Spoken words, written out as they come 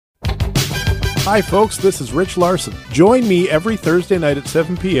Hi folks, this is Rich Larson. Join me every Thursday night at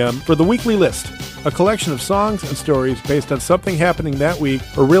 7 p.m. for The Weekly List, a collection of songs and stories based on something happening that week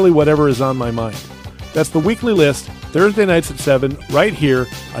or really whatever is on my mind. That's The Weekly List, Thursday nights at 7, right here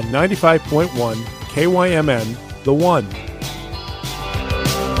on 95.1 KYMN, The One.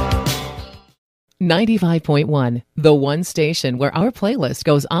 95.1, The One station where our playlist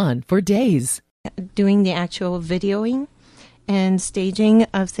goes on for days. Doing the actual videoing and staging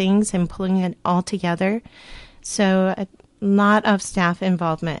of things and pulling it all together. So a lot of staff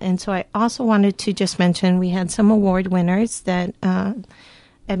involvement. And so I also wanted to just mention we had some award winners that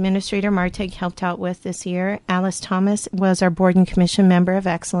Administrator Martig helped out with this year. Alice Thomas was our Board and Commission Member of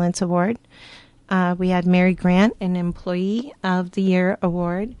Excellence Award. We had Mary Grant, an Employee of the Year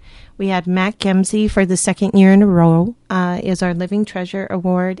Award. We had Matt Gemsey for the second year in a row is our Living Treasure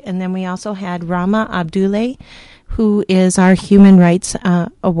Award. And then we also had Rama Abdullah, who is our Human Rights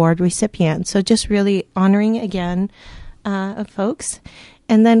Award recipient. So just really honoring again folks.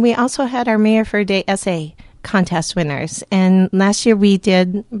 And then we also had our Mayor for a Day essay contest winners. And last year we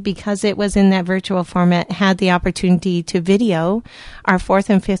did, because it was in that virtual format, had the opportunity to video our 4th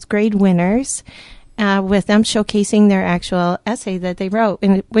and 5th grade winners with them showcasing their actual essay that they wrote,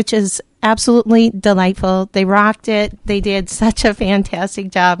 and which is absolutely delightful. They rocked it. They did such a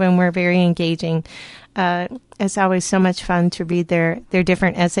fantastic job and were very engaging. It's always so much fun to read their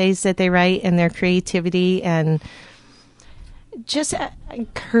different essays that they write and their creativity and just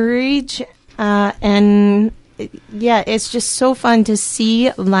courage. And yeah, it's just so fun to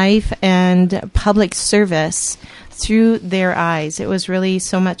see life and public service through their eyes. It was really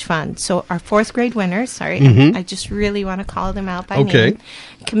so much fun. So our 4th grade winners, I just really want to call them out by name.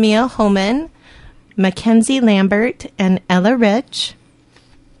 Camille Homan, Mackenzie Lambert, and Ella Rich.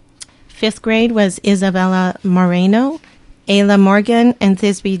 5th grade was Isabella Moreno, Ayla Morgan, and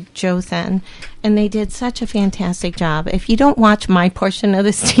Thisbe Jothan. And they did such a fantastic job. If you don't watch my portion of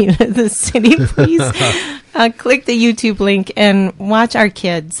the State of the City, please click the YouTube link and watch our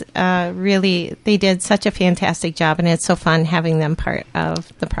kids. Really, they did such a fantastic job, and it's so fun having them part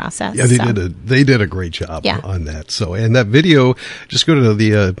of the process. Yeah, they did a great job on that. So, and that video, just go to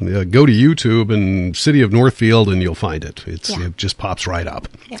the go to YouTube and City of Northfield, and you'll find it. It just pops right up.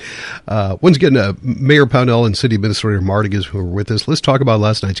 Yeah. Once again, Mayor Pownell and City Administrator Martig is who are with us. Let's talk about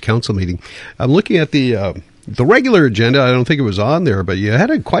last night's council meeting. I'm looking at the regular agenda. I don't think it was on there, but you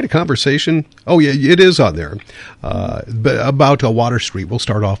had quite a conversation. Oh, yeah, it is on there. But about Water Street. We'll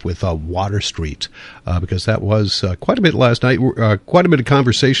start off with Water Street because that was quite a bit last night. Quite a bit of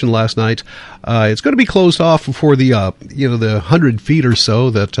conversation last night. It's going to be closed off for the the 100 feet or so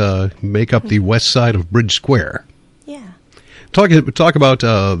that make up the west side of Bridge Square. Yeah. Talk about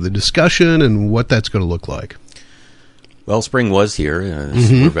the discussion and what that's going to look like. Well, spring was here.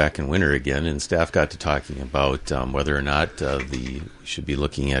 We're back in winter again, and staff got to talking about whether or not we should be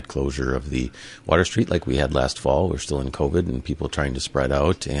looking at closure of the Water Street like we had last fall. We're still in COVID, and people trying to spread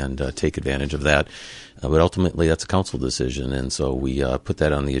out and take advantage of that. But ultimately, that's a council decision, and so we put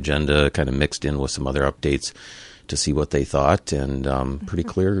that on the agenda, kind of mixed in with some other updates to see what they thought, and pretty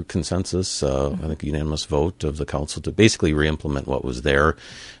clear consensus, I think unanimous vote of the council to basically re-implement what was there.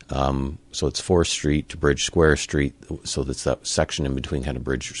 So it's 4th Street to Bridge Square Street, so that's that section in between kind of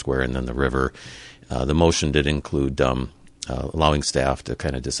Bridge Square and then the river. The motion did include allowing staff to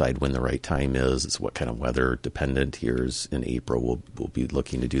kind of decide when the right time is. It's what kind of weather dependent. Here's in April, we'll be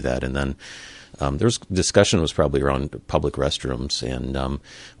looking to do that. And then there's discussion was probably around public restrooms and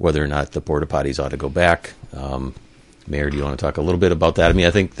whether or not the porta potties ought to go back. Mayor, do you want to talk a little bit about that? I mean,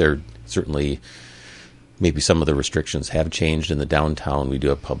 I think they're certainly maybe some of the restrictions have changed in the downtown. We do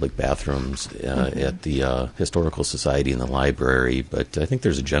have public bathrooms at the Historical Society and the library, but I think there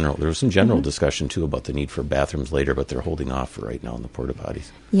was some general discussion too about the need for bathrooms later, but they're holding off for right now on the porta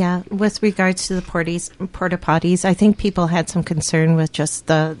potties. Yeah, with regards to the porta potties, I think people had some concern with just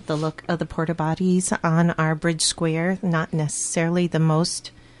the look of the porta potties on our Bridge Square, not necessarily the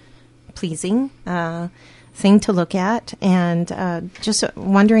most pleasing thing to look at, and just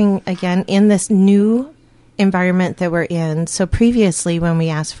wondering again in this new environment that we're in. So previously when we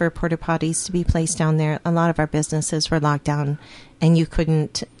asked for porta potties to be placed down there, a lot of our businesses were locked down and you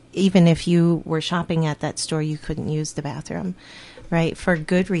couldn't, even if you were shopping at that store, you couldn't use the bathroom, right? For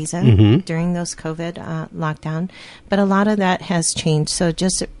good reason during those COVID lockdown. But a lot of that has changed. So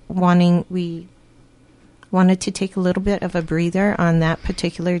just we wanted to take a little bit of a breather on that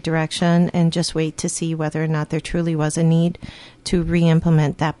particular direction and just wait to see whether or not there truly was a need to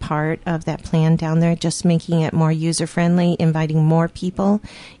re-implement that part of that plan down there, just making it more user-friendly, inviting more people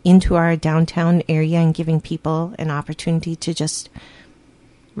into our downtown area and giving people an opportunity to just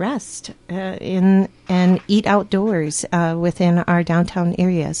rest and eat outdoors within our downtown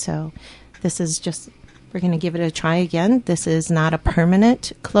area. So this is just, we're going to give it a try again. This is not a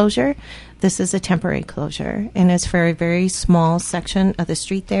permanent closure. This is a temporary closure, and it's for a very small section of the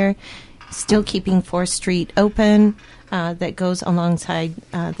street there, still keeping 4th Street open that goes alongside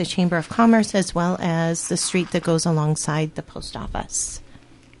the Chamber of Commerce, as well as the street that goes alongside the post office.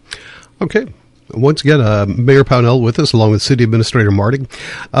 Okay. Once again, Mayor Pownell with us, along with City Administrator Martig.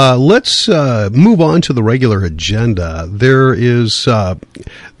 Let's move on to the regular agenda. There's a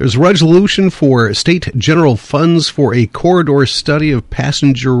resolution for state general funds for a corridor study of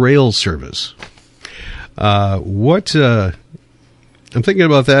passenger rail service. I'm thinking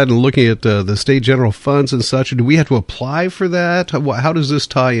about that and looking at the state general funds and such. Do we have to apply for that? How does this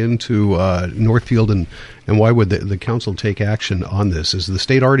tie into Northfield, and why would the council take action on this? Is the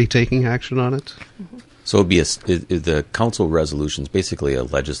state already taking action on it? Mm-hmm. So it would be the council resolution is basically a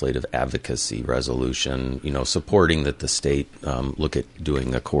legislative advocacy resolution, supporting that the state look at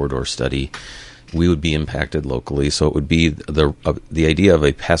doing a corridor study. We would be impacted locally, so it would be the idea of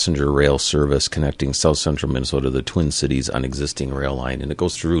a passenger rail service connecting south central Minnesota to the Twin Cities on existing rail line, and it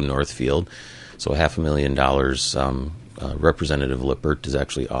goes through Northfield. So $500,000. Representative Lippert is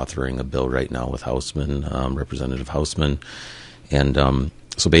actually authoring a bill right now with Representative Hausman, and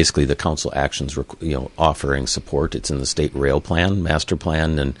so basically the council actions, offering support. It's in the state rail plan, master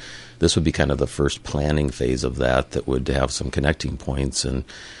plan, and this would be kind of the first planning phase of that would have some connecting points. And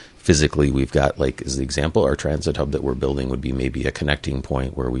physically, we've got, like, as the example, our transit hub that we're building would be maybe a connecting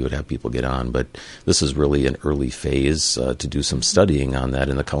point where we would have people get on. But this is really an early phase to do some studying on that,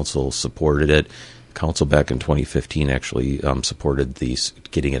 and the council supported it. Council back in 2015 actually supported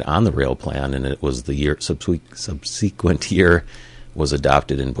getting it on the rail plan, and it was the subsequent year was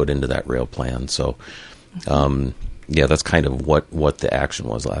adopted and put into that rail plan. So, that's kind of what the action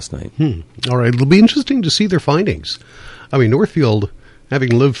was last night. All right. It'll be interesting to see their findings. I mean, Northfield,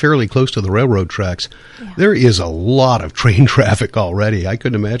 having lived fairly close to the railroad tracks, there is a lot of train traffic already. I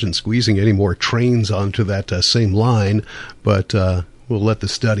couldn't imagine squeezing any more trains onto that same line, but we'll let the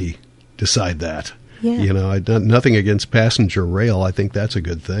study decide that. Yeah. Nothing against passenger rail. I think that's a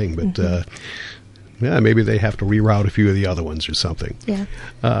good thing, but maybe they have to reroute a few of the other ones or something. Yeah.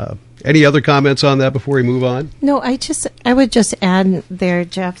 Any other comments on that before we move on? No, I would just add there,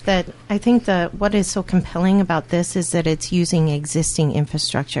 Jeff, that I think what is so compelling about this is that it's using existing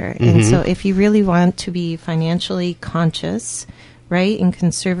infrastructure. Mm-hmm. And so if you really want to be financially conscious, right, and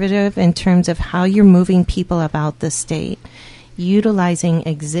conservative in terms of how you're moving people about the state, utilizing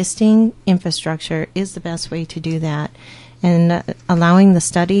existing infrastructure is the best way to do that. And allowing the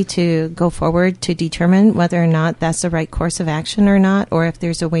study to go forward to determine whether or not that's the right course of action or not, or if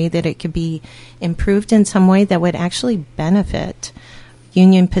there's a way that it could be improved in some way that would actually benefit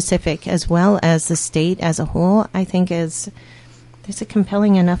Union Pacific as well as the state as a whole, I think there's a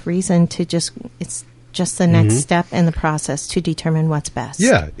compelling enough reason to it's just the next step in the process to determine what's best.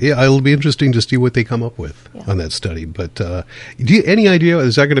 Yeah, it'll be interesting to see what they come up with on that study. But any idea,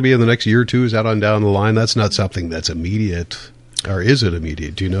 is that going to be in the next year or two? Is that on down the line? That's not something that's immediate. Or is it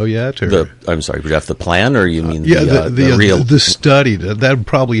immediate? Do you know yet? I'm sorry, Jeff, the plan, or you mean the study? That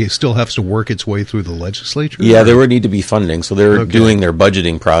probably still has to work its way through the legislature? Yeah, there would need to be funding. So they're doing their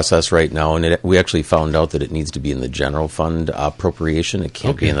budgeting process right now, and we actually found out that it needs to be in the general fund appropriation. It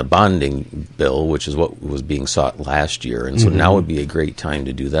can't be in the bonding bill, which is what was being sought last year. And so now would be a great time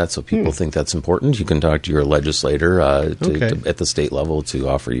to do that. So people think that's important. You can talk to your legislator at the state level to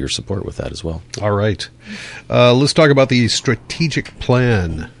offer your support with that as well. All right. Let's talk about the strategic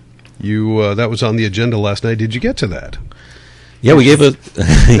plan. That was on the agenda last night. Did you get to that? Yeah, we gave it.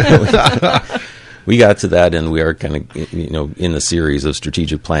 We got to that, and we are kind of in the series of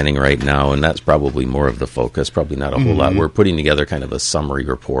strategic planning right now, and that's probably more of the focus. Probably not a whole lot. We're putting together kind of a summary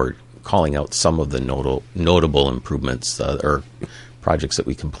report, calling out some of the notable improvements or projects that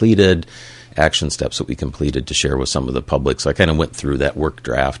we completed, action steps that we completed to share with some of the public. So I kind of went through that work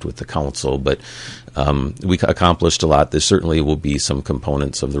draft with the council, but we accomplished a lot. There certainly will be some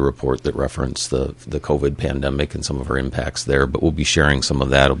components of the report that reference the COVID pandemic and some of our impacts there, but we'll be sharing some of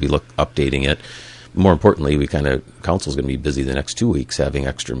that. We'll be updating it. More importantly, council's going to be busy the next 2 weeks having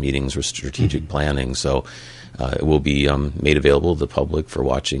extra meetings with strategic planning. So it will be made available to the public for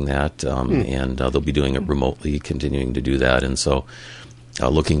watching that, and they'll be doing it remotely, continuing to do that. And so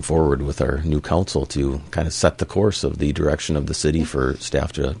looking forward with our new council to kind of set the course of the direction of the city for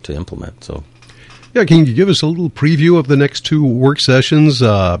staff to implement. So, Yeah, can you give us a little preview of the next 2 work sessions?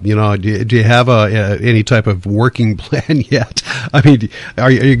 Do you have any type of working plan yet? I mean, are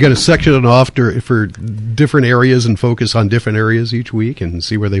you going to section it off for different areas and focus on different areas each week and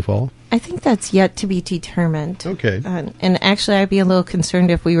see where they fall? I think that's yet to be determined. Okay. And actually, I'd be a little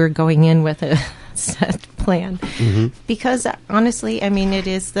concerned if we were going in with a set plan, because honestly, I mean, it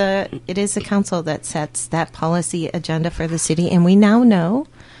is the council that sets that policy agenda for the city, and we now know,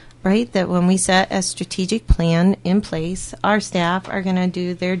 right, that when we set a strategic plan in place, our staff are going to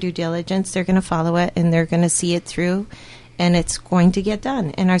do their due diligence, they're going to follow it, and they're going to see it through, and it's going to get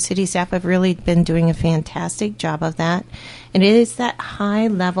done. And our city staff have really been doing a fantastic job of that. And it is that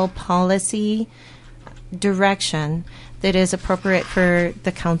high-level policy direction that is appropriate for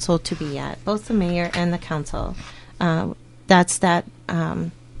the council to be at, both the mayor and the council.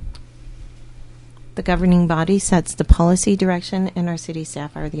 The governing body sets the policy direction, and our city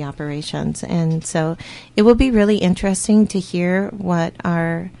staff are the operations. And so it will be really interesting to hear what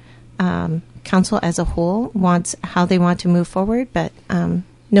our council as a whole wants, how they want to move forward. But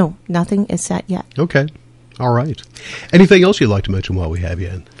no, nothing is set yet. Okay. All right. Anything else you'd like to mention while we have you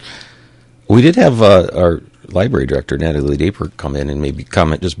in? We did have our library director, Natalie Draper, come in and maybe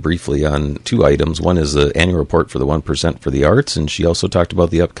comment just briefly on 2 items. One is the annual report for the 1% for the arts, and she also talked about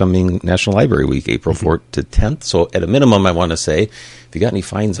the upcoming National Library Week, April 4th to 10th. So at a minimum, I want to say, if you got any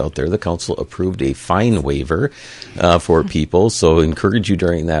fines out there, the council approved a fine waiver for people. So encourage you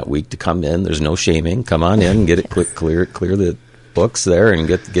during that week to come in. There's no shaming. Come on in, get it clear the books there and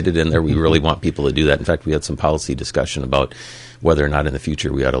get it in there. We really want people to do that. In fact, we had some policy discussion about whether or not in the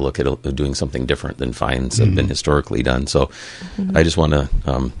future we ought to look at doing something different than fines have been historically done. So I just wanted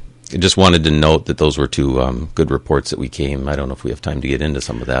to note that those were 2 good reports that we came. I don't know if we have time to get into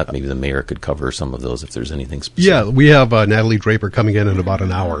some of that. Maybe the mayor could cover some of those if there's anything specific. Yeah, we have Natalie Draper coming in about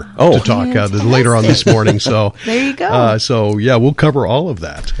an hour to talk later on this morning. So there you go. We'll cover all of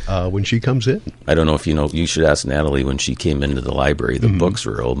that when she comes in. I don't know if you should ask Natalie when she came into the library. The books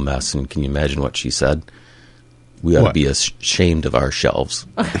were a real mess, and can you imagine what she said? We ought to be ashamed of our shelves.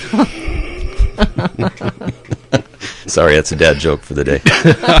 Sorry, that's a dad joke for the day.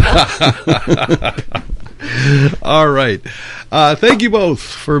 All right. Thank you both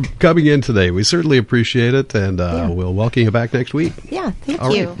for coming in today. We certainly appreciate it, and we'll welcome you back next week. Yeah, thank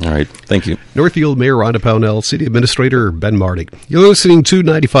you. All right, thank you. Northfield Mayor Rhonda Pownell, City Administrator Ben Martig. You're listening to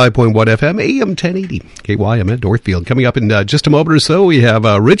 95.1 FM, AM 1080, KYM at Northfield. Coming up in just a moment or so, we have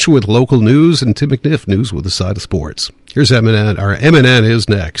Rich with local news and Tim McNiff, news with a side of sports. Here's MNN. Our MNN is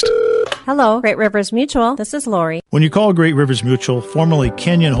next. Hello, Great Rivers Mutual. This is Lori. When you call Great Rivers Mutual, formerly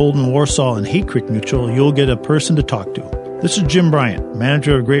Kenyon, Holden, Warsaw, and Hate Creek Mutual, you'll get a person to talk to. This is Jim Bryant,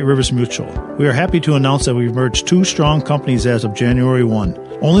 manager of Great Rivers Mutual. We are happy to announce that we've merged 2 strong companies as of January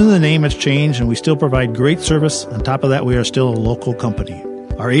 1. Only the name has changed, and we still provide great service. On top of that, we are still a local company.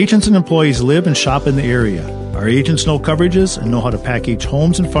 Our agents and employees live and shop in the area. Our agents know coverages and know how to package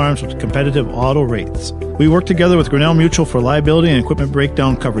homes and farms with competitive auto rates. We work together with Grinnell Mutual for liability and equipment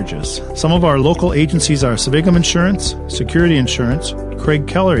breakdown coverages. Some of our local agencies are Savigum Insurance, Security Insurance, Craig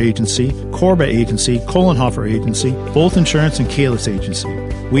Keller Agency, Corbett Agency, Kohlenhofer Agency, Bolt Insurance, and Kalis Agency.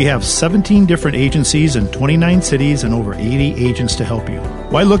 We have 17 different agencies in 29 cities and over 80 agents to help you.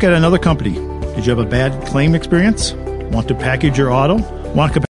 Why look at another company? Did you have a bad claim experience? Want to package your auto?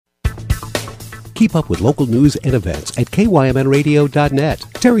 Keep up with local news and events at KYMNradio.net.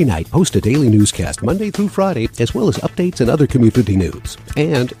 Terry Knight posts a daily newscast Monday through Friday, as well as updates and other community news.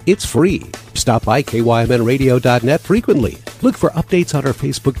 And it's free. Stop by KYMNradio.net frequently. Look for updates on our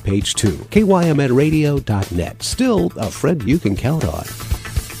Facebook page too. KYMNradio.net. Still a friend you can count on.